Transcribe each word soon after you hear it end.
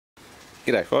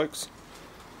G'day folks.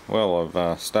 Well,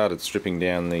 I've started stripping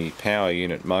down the power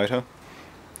unit motor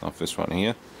off this one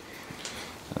here.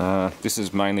 This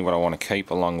is mainly what I want to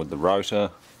keep along with the rotor.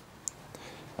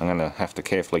 I'm going to have to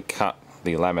carefully cut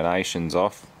the laminations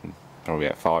off, probably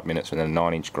about 5 minutes with a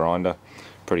 9-inch grinder.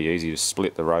 Pretty easy to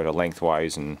split the rotor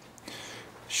lengthways, and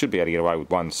should be able to get away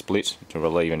with one split to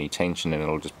relieve any tension, and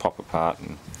it'll just pop apart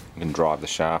and you can drive the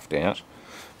shaft out.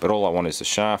 But all I want is the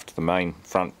shaft, the main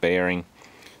front bearing,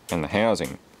 and the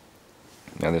housing.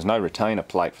 Now there's no retainer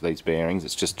plate for these bearings,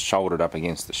 it's just shouldered up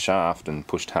against the shaft and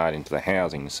pushed hard into the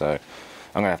housing, so I'm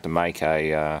going to have to make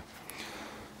a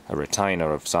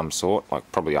retainer of some sort,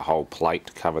 like probably a whole plate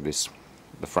to cover the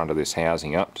front of this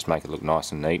housing up, just make it look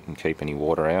nice and neat and keep any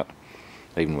water out,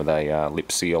 even with a lip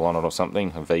seal on it or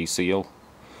something, a V seal,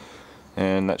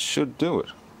 and that should do it.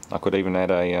 I could even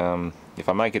add a, if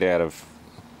I make it out of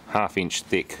 1/2 inch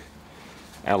thick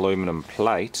aluminium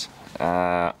plate,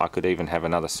 I could even have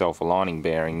another self-aligning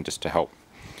bearing just to help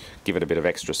give it a bit of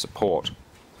extra support,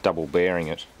 double bearing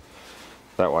it.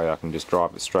 That way I can just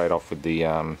drive it straight off with the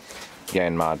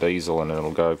Yanmar diesel and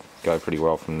it'll go pretty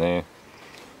well from there.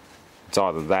 It's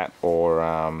either that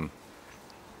or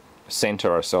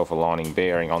center a self-aligning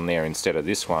bearing on there instead of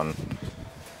this one,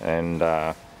 and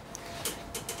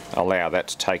allow that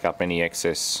to take up any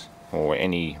excess or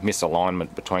any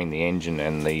misalignment between the engine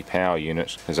and the power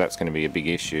unit, because that's going to be a big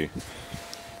issue.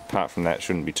 Apart from that, it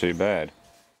shouldn't be too bad.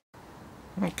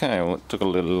 Okay, well it took a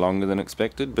little longer than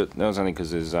expected, but that was only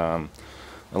because there's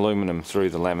aluminum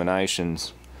through the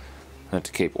laminations. I had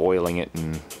to keep oiling it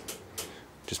and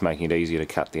just making it easier to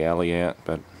cut the alley out,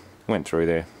 but went through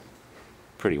there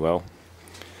pretty well.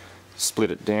 Split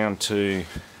it down to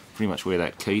pretty much where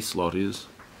that key slot is,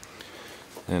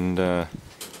 and a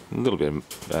little bit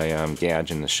of a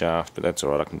gouge in the shaft, but that's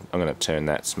alright. I'm going to turn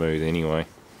that smooth anyway.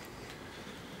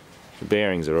 The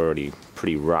bearings are already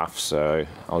pretty rough, so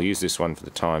I'll use this one for the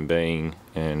time being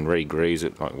and re-grease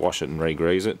it, like wash it and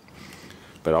re-grease it.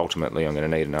 But ultimately I'm going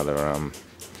to need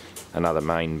another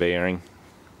main bearing.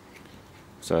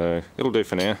 So it'll do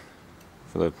for now,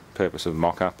 for the purpose of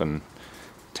mock-up and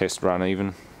test run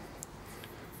even.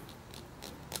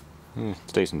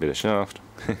 It's a decent bit of shaft.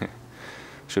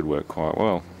 Should work quite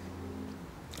well.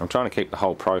 I'm trying to keep the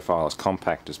whole profile as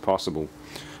compact as possible.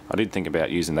 I did think about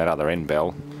using that other end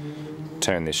bell,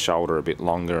 turn this shoulder a bit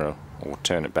longer, or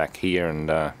turn it back here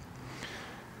and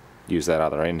use that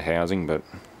other end housing, but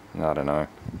I don't know.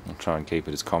 I'll try and keep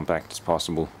it as compact as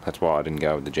possible. That's why I didn't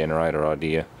go with the generator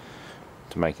idea,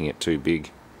 to making it too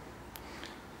big.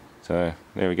 So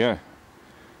there we go.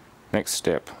 Next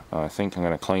step, I think I'm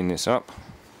going to clean this up.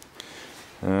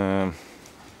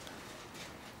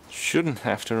 Shouldn't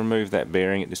have to remove that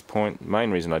bearing at this point. The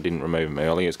main reason I didn't remove them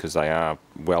earlier is because they are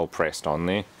well pressed on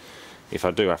there. If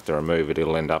I do have to remove it,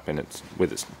 it'll end up in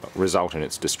result in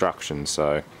its destruction,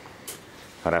 so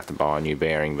I'd have to buy a new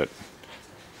bearing, but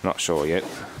not sure yet.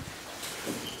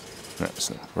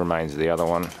 That remains of the other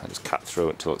one. I just cut through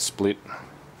it till it's split.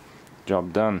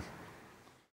 Job done.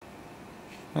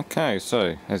 Okay,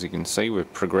 so as you can see,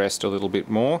 we've progressed a little bit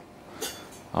more.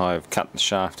 I've cut the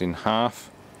shaft in half.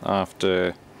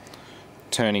 After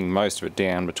turning most of it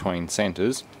down between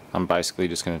centres, I'm basically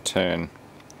just going to turn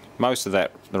most of the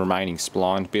remaining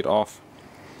splined bit off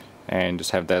and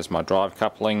just have that as my drive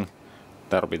coupling.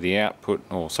 That'll be the output,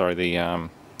 or sorry, the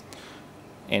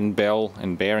end bell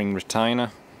and bearing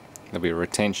retainer. There'll be a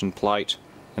retention plate,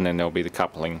 and then there'll be the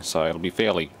coupling, so it'll be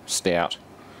fairly stout.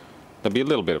 There'll be a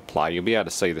little bit of play, you'll be able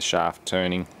to see the shaft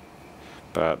turning,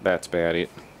 but that's about it.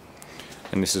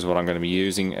 And this is what I'm going to be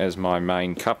using as my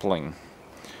main coupling.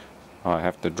 I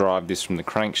have to drive this from the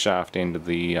crankshaft end of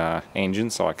the engine,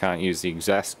 so I can't use the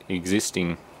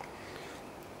existing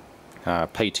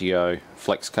Pt2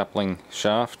 flex coupling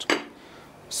shaft.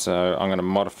 So I'm going to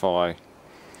modify,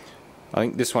 I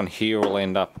think this one here will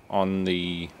end up on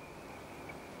the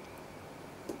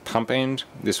pump end,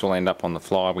 this will end up on the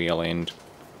flywheel end,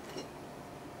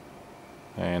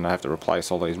 and I have to replace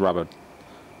all these rubber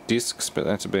discs, but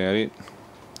that's about it.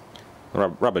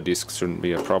 Rubber discs shouldn't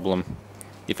be a problem.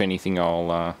 If anything,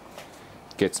 I'll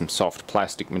get some soft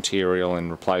plastic material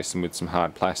and replace them with some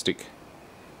hard plastic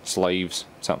sleeves,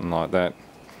 something like that.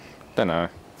 Don't know.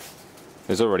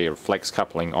 There's already a flex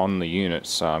coupling on the unit,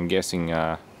 so I'm guessing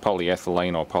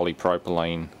polyethylene or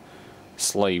polypropylene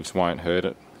sleeves won't hurt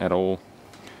it at all,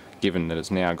 given that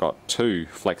it's now got 2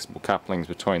 flexible couplings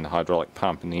between the hydraulic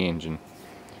pump and the engine.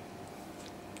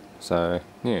 So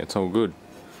yeah, it's all good.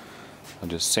 I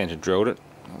just centre drilled it,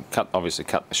 obviously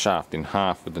cut the shaft in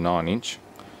half with the 9-inch,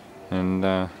 and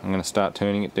I'm going to start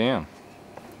turning it down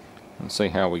and see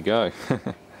how we go.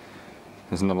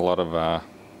 There's not a lot of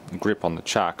grip on the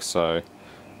chuck, so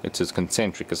it's as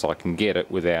concentric as I can get it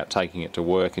without taking it to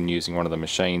work and using one of the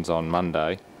machines on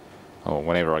Monday, or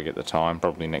whenever I get the time,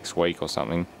 probably next week or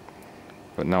something.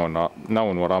 But knowing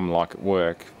what I'm like at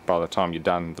work, by the time you're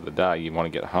done for the day you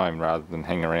want to get home rather than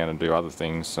hang around and do other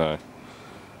things, so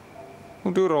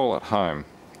we'll do it all at home,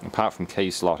 apart from key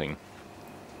slotting.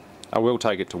 I will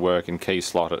take it to work and key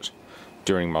slot it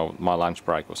during my lunch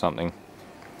break or something,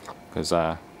 because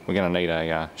we're going to need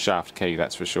a shaft key,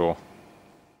 that's for sure.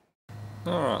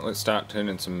 Alright, let's start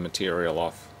turning some material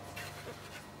off.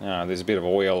 There's a bit of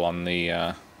oil on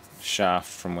the shaft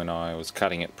from when I was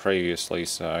cutting it previously,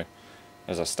 so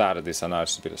as I started this I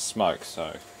noticed a bit of smoke,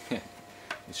 so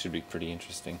this should be pretty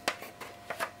interesting.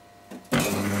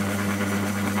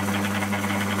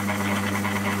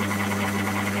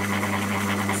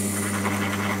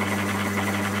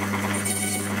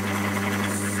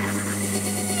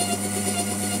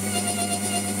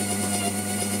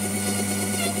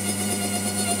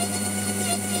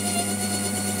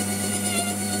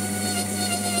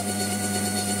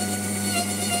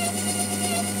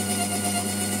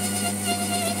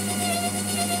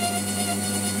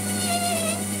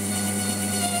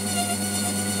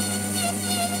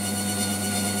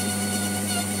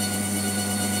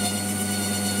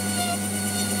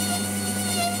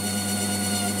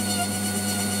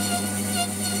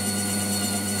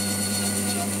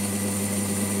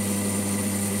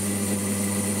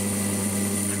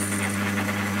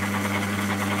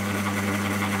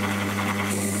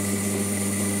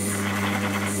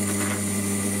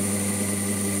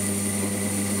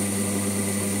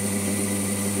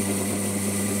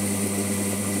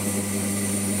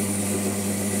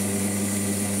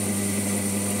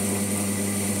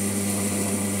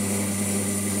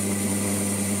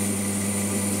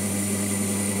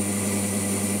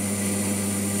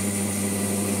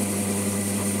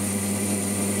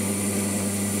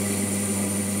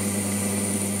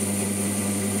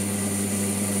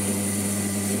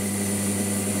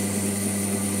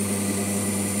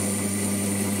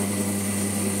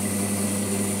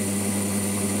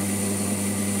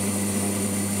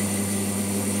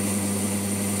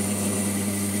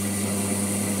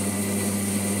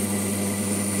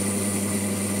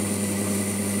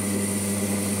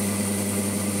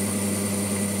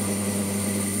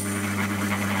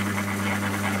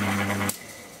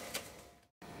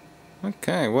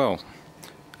 Okay, well,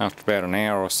 after about an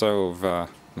hour or so of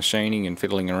machining and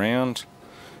fiddling around,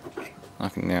 I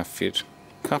can now fit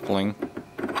coupling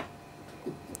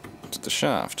to the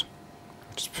shaft,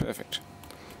 which is perfect.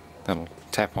 That'll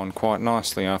tap on quite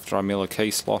nicely after I mill a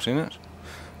key slot in it.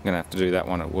 I'm going to have to do that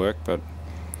one at work, but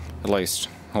at least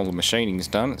all the machining's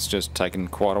done. It's just taken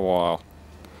quite a while,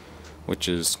 which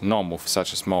is normal for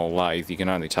such a small lathe. You can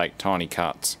only take tiny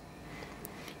cuts.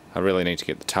 I really need to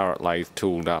get the turret lathe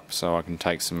tooled up so I can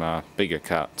take some bigger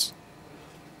cuts.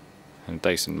 And a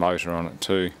decent motor on it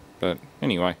too. But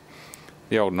anyway,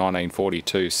 the old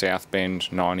 1942 South Bend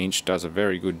 9-inch does a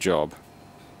very good job.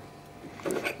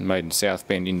 Made in South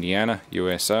Bend, Indiana,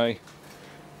 USA.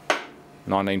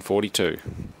 1942.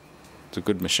 It's a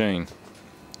good machine.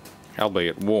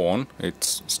 Albeit worn,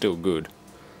 it's still good.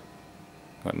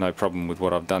 Got no problem with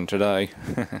what I've done today.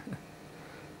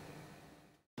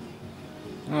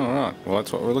 Alright, well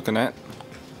that's what we're looking at.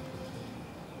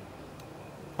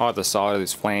 Either side of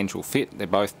this flange will fit. They're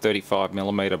both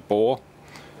 35mm bore.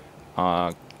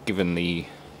 Given the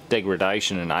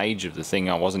degradation and age of the thing,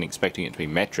 I wasn't expecting it to be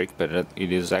metric, but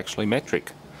it is actually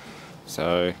metric.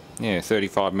 So yeah,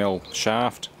 35mm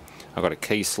shaft. I've got a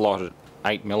key slot at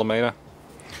 8mm,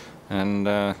 and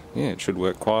yeah, it should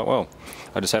work quite well.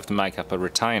 I just have to make up a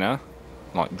retainer,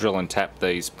 like drill and tap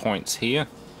these points here,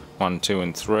 1, 2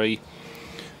 and 3,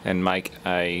 and make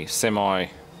a semi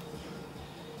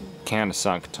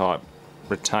countersunk type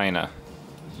retainer,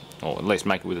 or at least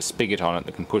make it with a spigot on it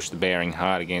that can push the bearing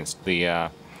hard against the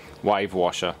wave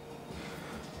washer.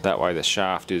 That way the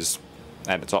shaft is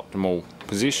at its optimal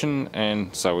position,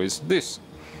 and so is this,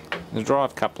 the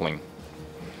drive coupling.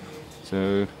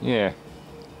 So yeah,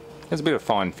 there's a bit of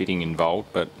fine fitting involved,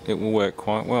 but it will work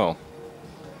quite well.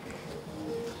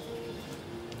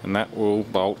 And that will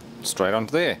bolt straight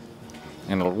onto there,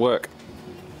 and it'll work.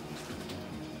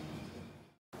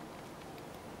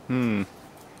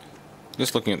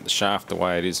 Just looking at the shaft the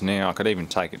way it is now, I could even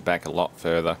take it back a lot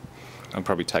further. I'll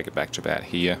probably take it back to about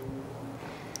here.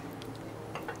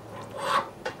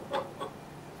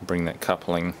 Bring that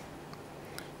coupling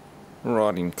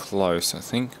right in close, I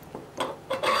think.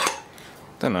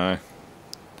 Don't know.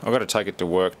 I've got to take it to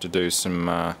work to do some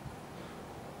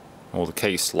all the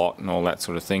key slot and all that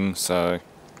sort of thing, so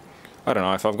I don't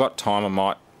know. If I've got time I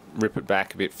might rip it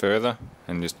back a bit further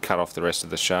and just cut off the rest of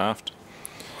the shaft.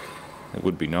 It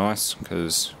would be nice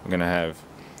because we're going to have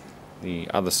the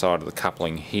other side of the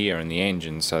coupling here in the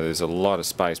engine, so there's a lot of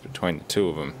space between the two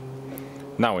of them.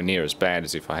 Nowhere near as bad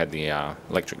as if I had the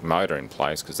electric motor in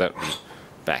place, because that would be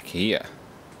back here.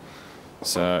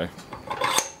 So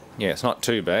yeah, it's not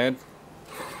too bad.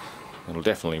 It'll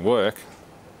definitely work,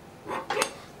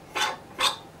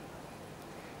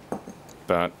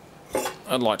 but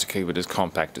I'd like to keep it as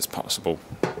compact as possible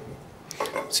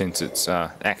since it's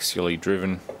axially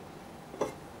driven.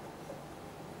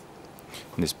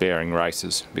 And this bearing race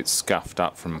is a bit scuffed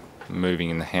up from moving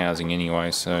in the housing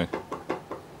anyway, so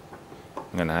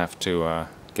I'm going to have to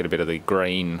get a bit of the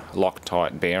green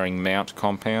Loctite bearing mount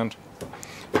compound,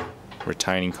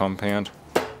 retaining compound.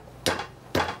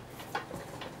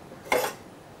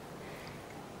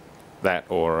 That,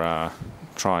 or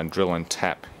try and drill and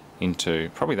tap into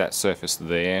probably that surface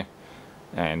there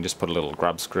and just put a little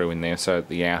grub screw in there so that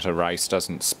the outer race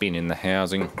doesn't spin in the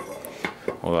housing.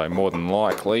 Although more than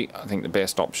likely I think the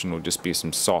best option would just be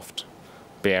some soft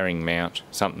bearing mount,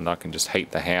 something that I can just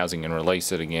heat the housing and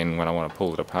release it again when I want to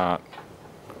pull it apart.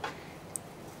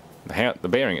 The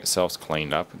bearing itself's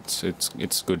cleaned up,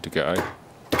 it's good to go.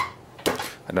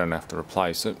 I don't have to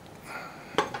replace it.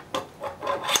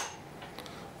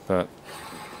 But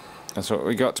that's what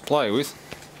we got to play with.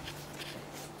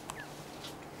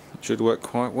 It should work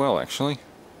quite well actually.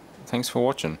 Thanks for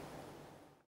watching.